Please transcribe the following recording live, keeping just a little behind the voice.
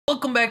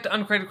Welcome back to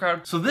Uncrated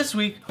Crowd. So this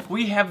week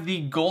we have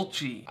the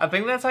Golchi. I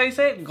think that's how you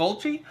say it,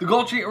 Golchi? The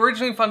Golchi,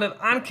 originally funded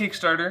on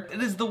Kickstarter.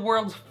 It is the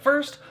world's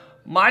first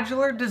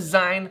modular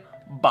design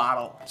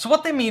bottle. So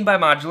what they mean by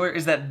modular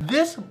is that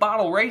this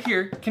bottle right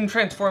here can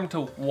transform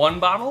to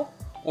one bottle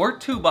or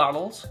two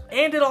bottles,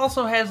 and it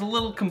also has a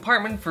little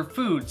compartment for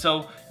food.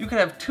 So you could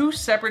have two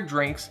separate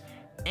drinks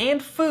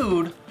and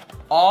food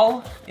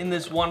all in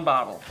this one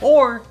bottle.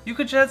 Or you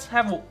could just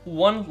have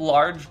one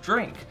large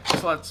drink.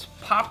 So let's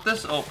pop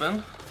this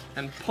open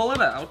and pull it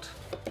out.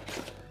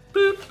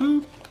 Boop,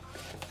 boop,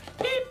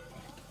 beep.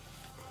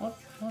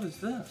 What is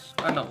this?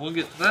 I know, we'll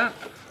get to that.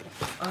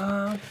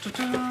 I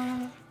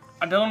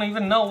don't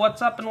even know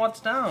what's up and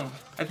what's down.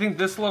 I think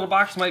this little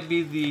box might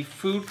be the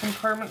food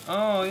compartment.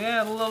 Oh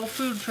yeah, the little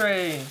food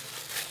tray.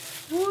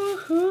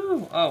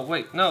 Woohoo! Oh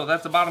wait, no,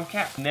 that's the bottom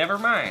cap. Never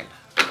mind.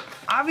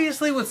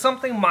 Obviously with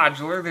something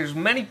modular, there's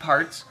many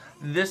parts,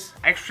 this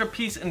extra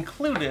piece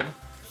included,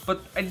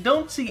 but I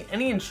don't see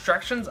any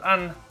instructions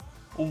on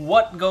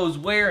what goes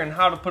where and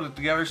how to put it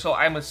together, so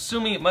I'm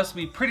assuming it must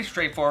be pretty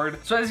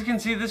straightforward. So as you can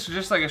see, this is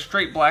just like a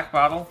straight black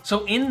bottle.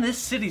 So in this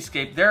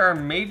cityscape, there are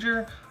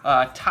major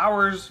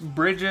towers,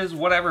 bridges,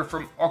 whatever,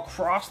 from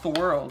across the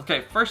world.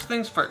 Okay, first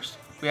things first,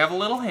 we have a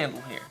little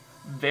handle here.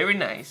 Very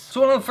nice.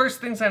 So one of the first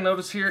things I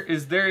notice here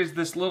is there is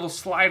this little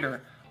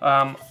slider.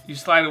 You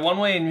slide it one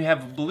way and you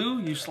have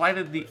blue, you slide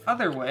it the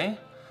other way.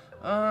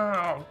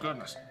 Oh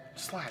goodness,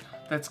 slide.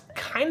 That's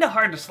kind of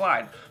hard to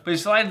slide, but you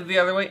slide it the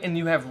other way and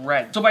you have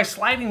red. So by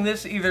sliding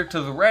this either to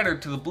the red or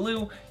to the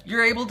blue,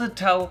 you're able to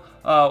tell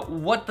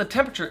what the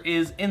temperature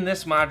is in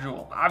this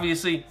module.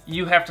 Obviously,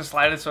 you have to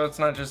slide it so it's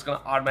not just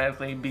gonna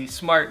automatically be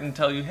smart and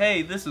tell you,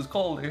 hey, this is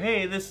cold, or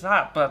hey, this is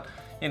hot, but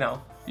you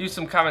know, use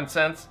some common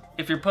sense.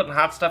 If you're putting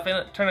hot stuff in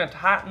it, turn it to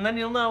hot, and then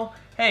you'll know,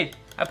 hey,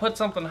 I put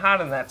something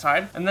hot on that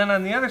side. And then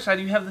on the other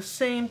side, you have the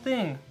same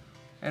thing.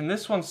 And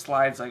this one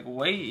slides like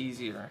way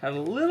easier. Had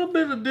a little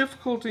bit of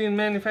difficulty in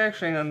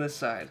manufacturing on this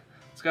side.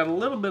 It's got a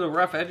little bit of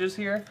rough edges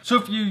here. So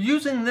if you're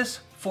using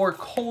this for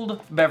cold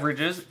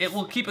beverages, it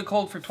will keep it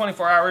cold for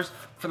 24 hours.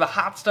 For the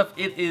hot stuff,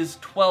 it is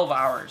 12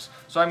 hours.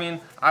 So I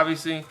mean,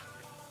 obviously,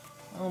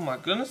 oh my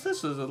goodness,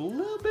 this is a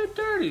little bit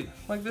dirty.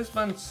 Like this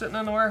been sitting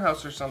in a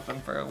warehouse or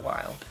something for a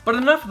while. But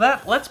enough of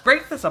that, let's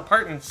break this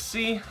apart and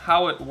see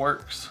how it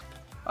works.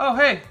 Oh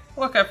hey,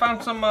 look, I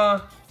found some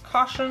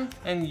caution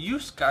and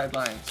use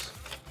guidelines.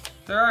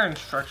 There are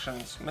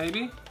instructions,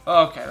 maybe?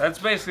 Okay, that's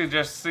basically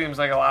just seems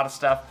like a lot of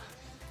stuff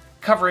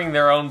covering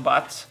their own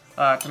butts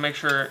to make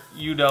sure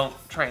you don't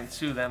try and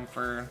sue them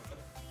for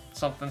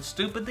something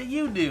stupid that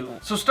you do.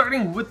 So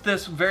starting with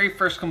this very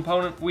first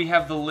component, we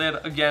have the lid.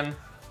 Again,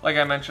 like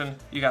I mentioned,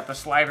 you got the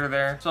slider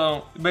there.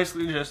 So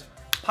basically just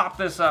pop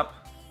this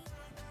up,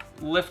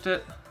 lift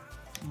it,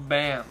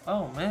 bam.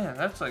 Oh man,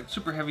 that's like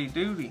super heavy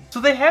duty. So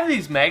they have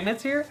these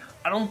magnets here.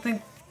 I don't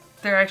think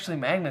they're actually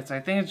magnets. I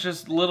think it's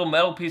just little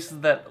metal pieces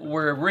that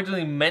were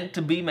originally meant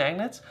to be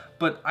magnets,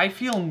 but I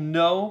feel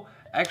no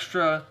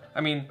extra,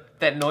 I mean,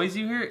 that noise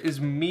you hear is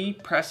me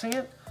pressing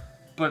it,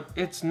 but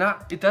it's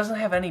not, it doesn't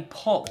have any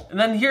pull. And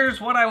then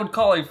here's what I would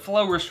call a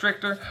flow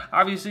restrictor.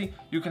 Obviously,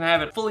 you can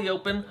have it fully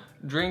open,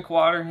 drink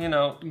water, you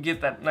know,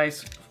 get that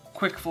nice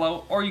quick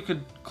flow, or you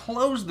could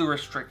close the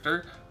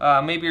restrictor.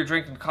 Maybe you're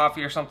drinking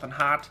coffee or something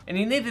hot, and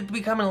you need it to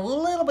become a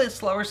little bit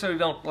slower so you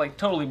don't like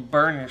totally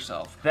burn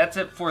yourself. That's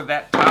it for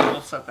that top.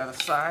 We'll set that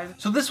aside.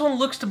 So this one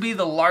looks to be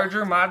the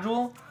larger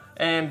module,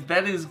 and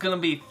that is gonna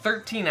be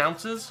 13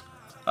 ounces.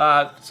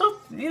 So,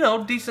 you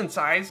know, decent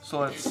size. So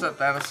let's set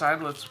that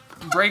aside. Let's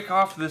break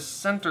off this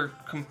center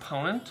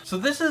component. So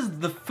this is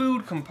the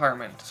food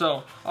compartment.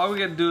 So all we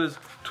gotta do is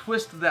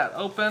twist that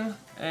open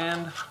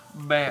and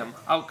bam,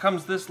 out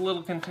comes this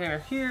little container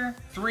here.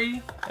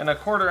 3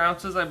 1/4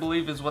 ounces, I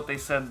believe, is what they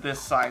said this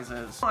size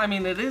is. I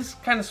mean, it is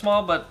kind of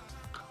small, but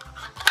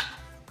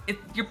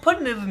you're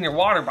putting it in your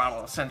water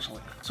bottle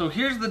essentially. So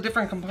here's the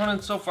different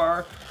components so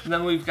far. And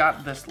then we've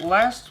got this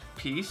last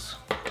piece.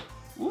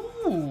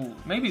 Ooh,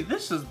 maybe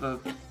this is the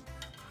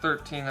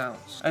 13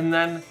 ounce. And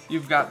then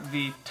you've got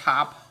the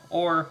top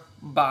or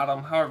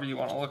bottom, however you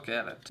want to look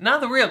at it. Now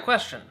the real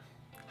question,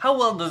 how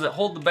well does it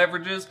hold the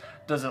beverages?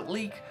 Does it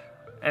leak?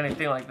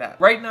 Anything like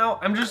that. Right now,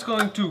 I'm just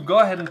going to go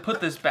ahead and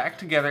put this back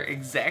together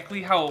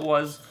exactly how it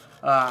was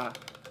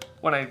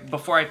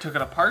before I took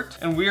it apart,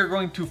 and we are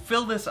going to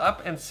fill this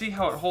up and see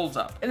how it holds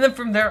up. And then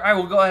from there, I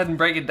will go ahead and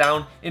break it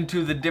down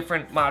into the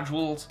different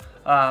modules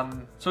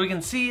so we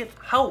can see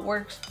how it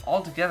works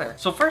all together.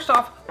 So first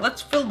off,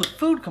 let's fill the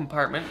food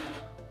compartment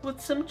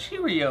with some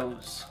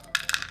Cheerios.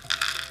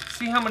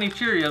 See how many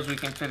Cheerios we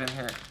can fit in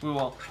here. We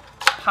will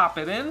pop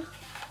it in,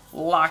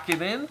 lock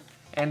it in,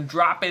 and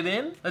drop it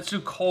in. Let's do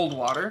cold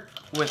water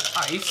with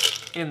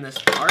ice in this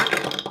part.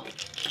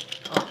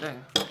 Oh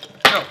dang.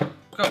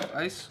 Go,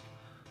 ice.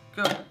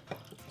 Go.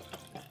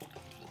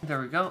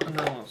 There we go, and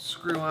then we'll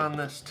screw on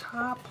this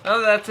top. Now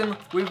that that's in,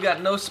 we've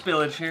got no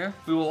spillage here.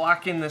 We will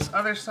lock in this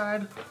other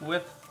side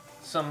with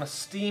some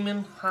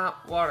steaming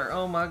hot water.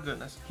 Oh my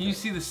goodness. Can you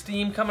see the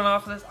steam coming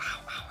off of this? Ow,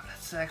 ow,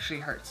 that actually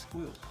hurts.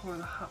 We'll pour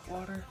the hot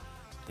water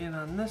in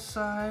on this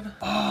side.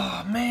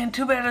 Oh man,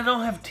 too bad I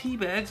don't have tea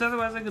bags,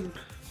 otherwise I could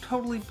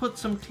totally put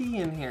some tea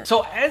in here.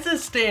 So as it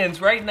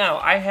stands right now,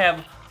 I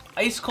have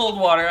ice cold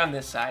water on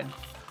this side,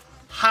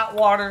 hot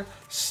water,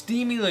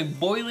 steamy, like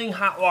boiling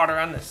hot water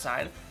on this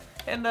side,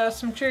 and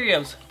some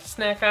Cheerios to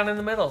snack on in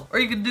the middle. Or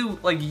you could do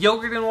like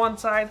yogurt in one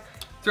side,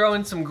 throw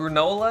in some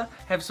granola,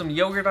 have some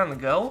yogurt on the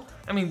go.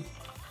 I mean,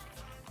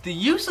 the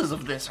uses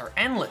of this are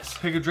endless.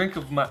 Take a drink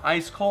of my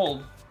ice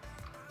cold.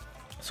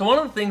 So one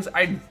of the things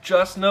I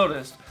just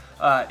noticed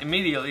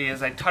immediately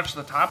as I touch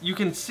the top, you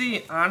can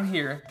see on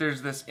here,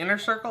 there's this inner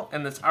circle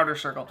and this outer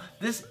circle.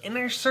 This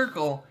inner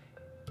circle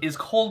is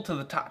cold to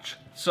the touch.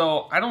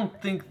 So I don't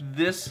think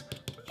this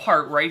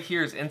part right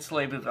here is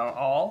insulated at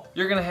all.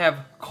 You're gonna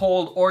have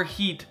cold or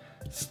heat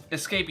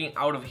escaping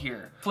out of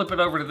here. Flip it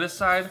over to this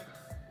side.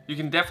 You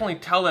can definitely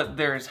tell that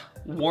there's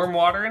warm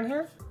water in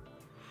here.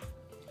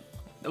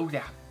 Oh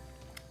yeah.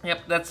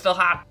 Yep, that's still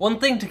hot. One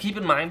thing to keep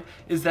in mind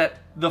is that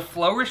the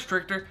flow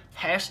restrictor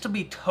has to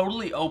be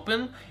totally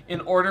open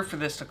in order for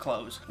this to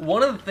close.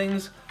 One of the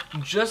things,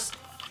 just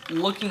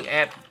looking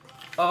at,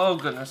 oh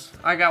goodness,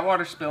 I got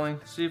water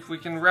spilling. See if we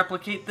can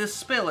replicate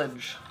this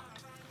spillage.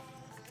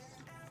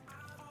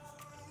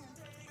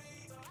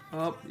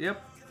 Oh,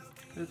 yep,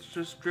 it's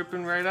just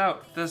dripping right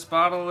out. This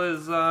bottle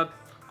is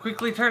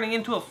quickly turning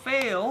into a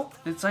fail.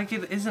 It's like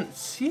it isn't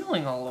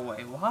sealing all the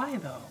way. Why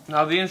though?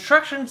 Now the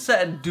instructions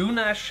said do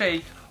not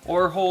shake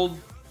or hold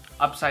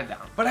upside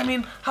down. But I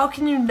mean, how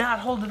can you not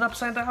hold it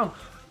upside down?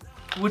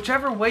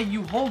 Whichever way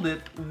you hold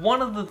it,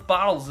 one of the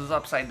bottles is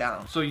upside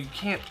down. So you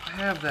can't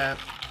have that.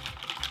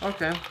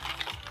 Okay.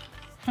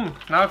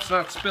 Now it's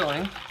not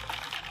spilling.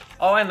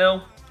 All I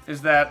know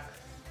is that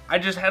I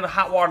just had a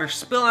hot water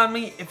spill on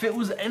me. If it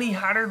was any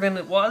hotter than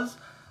it was,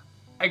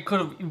 I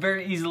could have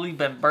very easily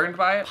been burned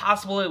by it.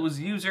 Possible it was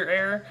user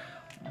error,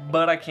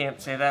 but I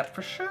can't say that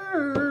for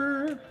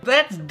sure.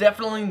 That's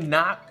definitely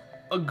not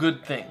a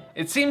good thing.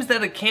 It seems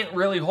that it can't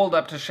really hold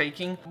up to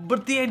shaking,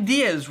 but the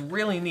idea is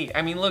really neat.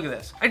 I mean, look at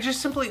this. I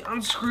just simply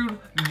unscrewed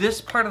this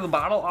part of the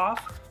bottle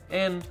off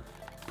and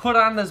put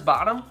on this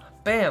bottom.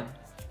 Bam.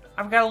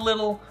 I've got a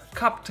little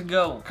cup to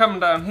go.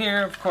 Coming down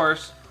here, of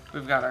course,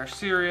 we've got our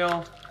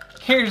cereal.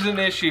 Here's an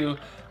issue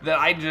that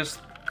I just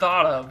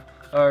thought of,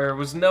 or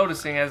was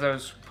noticing as I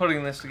was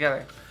putting this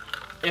together.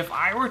 If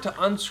I were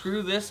to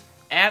unscrew this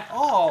at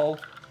all,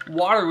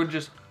 water would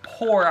just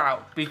pour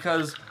out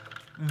because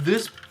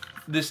this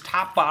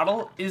top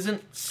bottle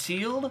isn't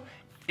sealed.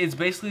 It's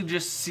basically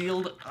just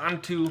sealed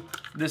onto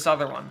this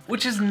other one,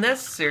 which is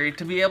necessary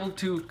to be able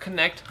to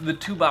connect the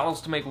two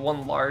bottles to make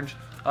one large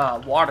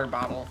water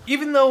bottle.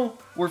 Even though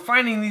we're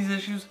finding these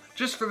issues,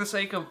 just for the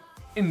sake of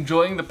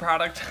enjoying the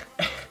product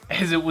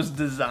as it was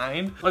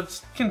designed,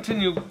 let's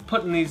continue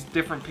putting these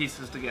different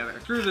pieces together.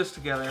 Screw this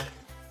together.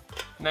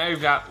 Now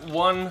you've got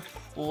one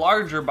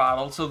larger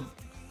bottle, so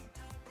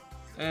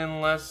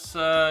unless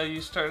you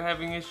start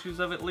having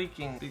issues of it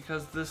leaking,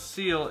 because this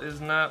seal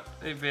is not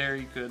a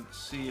very good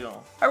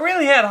seal. I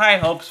really had high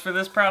hopes for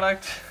this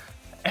product.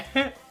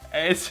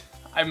 As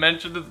I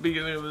mentioned at the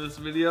beginning of this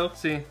video,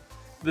 see,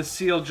 the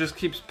seal just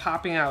keeps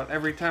popping out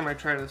every time I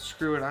try to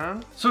screw it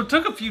on. So it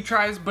took a few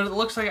tries, but it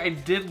looks like I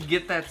did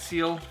get that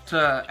seal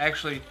to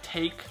actually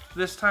take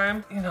this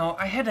time. You know,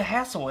 I had to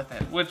hassle with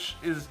it, which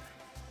is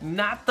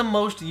not the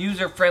most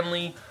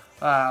user-friendly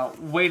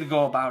way to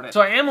go about it. So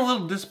I am a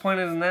little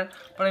disappointed in that,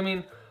 but I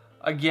mean,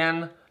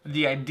 again,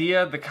 the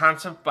idea, the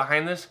concept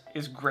behind this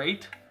is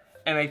great,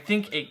 and I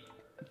think it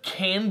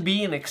can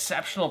be an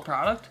exceptional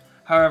product.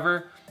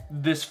 However,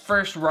 this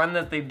first run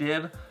that they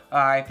did,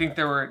 I think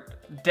there were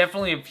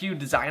definitely a few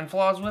design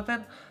flaws with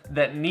it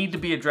that need to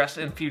be addressed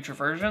in future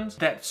versions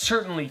that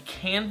certainly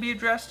can be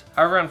addressed.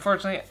 However,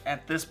 unfortunately,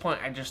 at this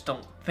point, I just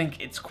don't think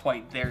it's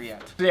quite there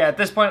yet. So yeah, at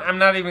this point, I'm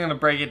not even gonna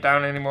break it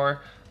down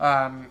anymore.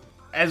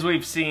 As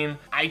we've seen,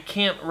 I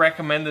can't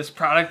recommend this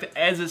product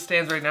as it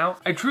stands right now.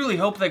 I truly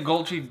hope that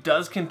Golchi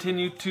does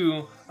continue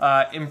to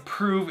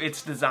improve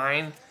its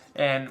design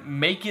and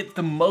make it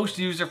the most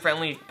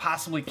user-friendly it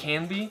possibly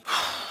can be.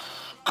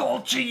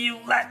 Golchi, you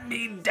let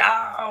me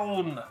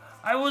down!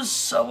 I was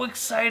so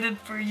excited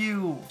for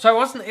you. So I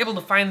wasn't able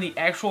to find the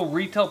actual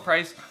retail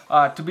price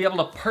to be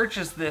able to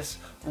purchase this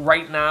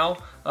right now.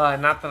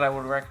 Not that I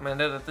would recommend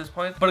it at this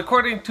point, but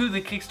according to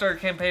the Kickstarter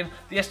campaign,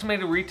 the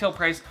estimated retail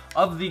price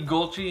of the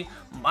Golchi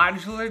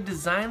modular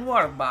design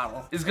water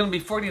bottle is gonna be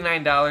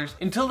 $49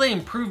 until they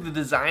improve the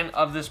design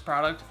of this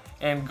product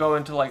and go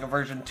into like a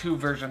version 2,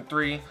 version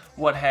 3,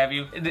 what have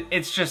you.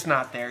 It's just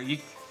not there.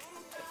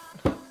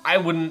 I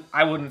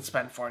wouldn't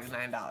spend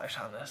 $49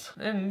 on this,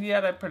 and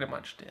yet I pretty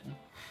much did.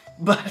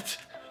 But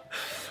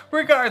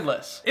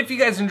regardless, if you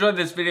guys enjoyed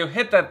this video,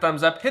 hit that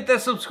thumbs up, hit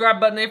that subscribe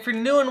button if you're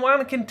new and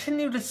want to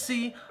continue to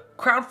see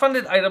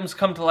crowdfunded items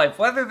come to life,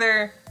 whether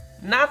they're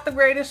not the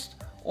greatest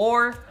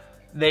or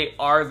they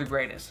are the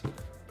greatest.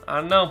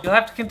 I don't know. You'll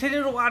have to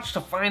continue to watch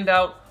to find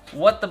out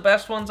what the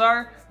best ones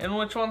are and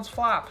which ones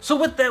flop. So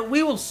with that,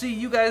 we will see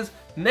you guys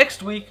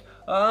next week.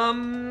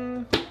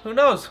 Who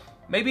knows?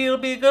 Maybe it'll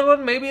be a good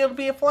one, maybe it'll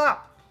be a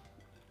flop.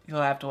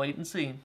 You'll have to wait and see.